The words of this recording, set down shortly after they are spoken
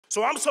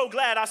So I'm so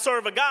glad I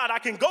serve a God I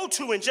can go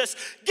to and just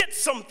get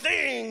some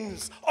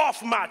things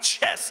off my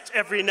chest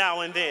every now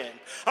and then.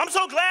 I'm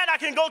so glad I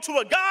can go to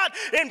a God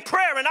in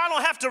prayer and I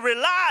don't have to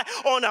rely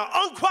on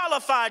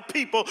unqualified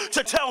people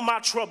to tell my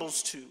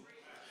troubles to.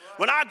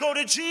 When I go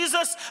to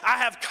Jesus, I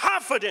have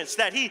confidence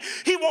that he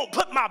won't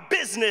put my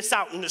business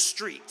out in the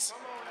streets.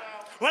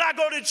 When I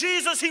go to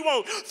Jesus, he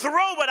won't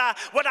throw what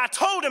I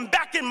told him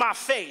back in my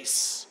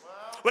face.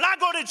 When I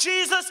go to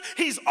Jesus,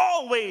 he's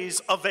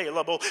always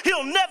available.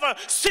 He'll never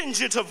send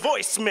you to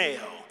voicemail.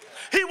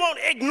 He won't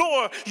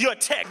ignore your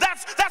text.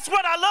 That's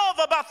what I love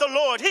about the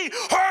Lord. He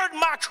heard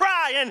my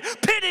cry and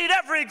pitied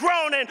every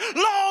groan. And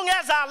long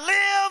as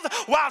I live,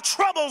 while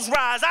troubles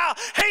rise, I'll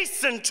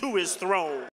hasten to his throne.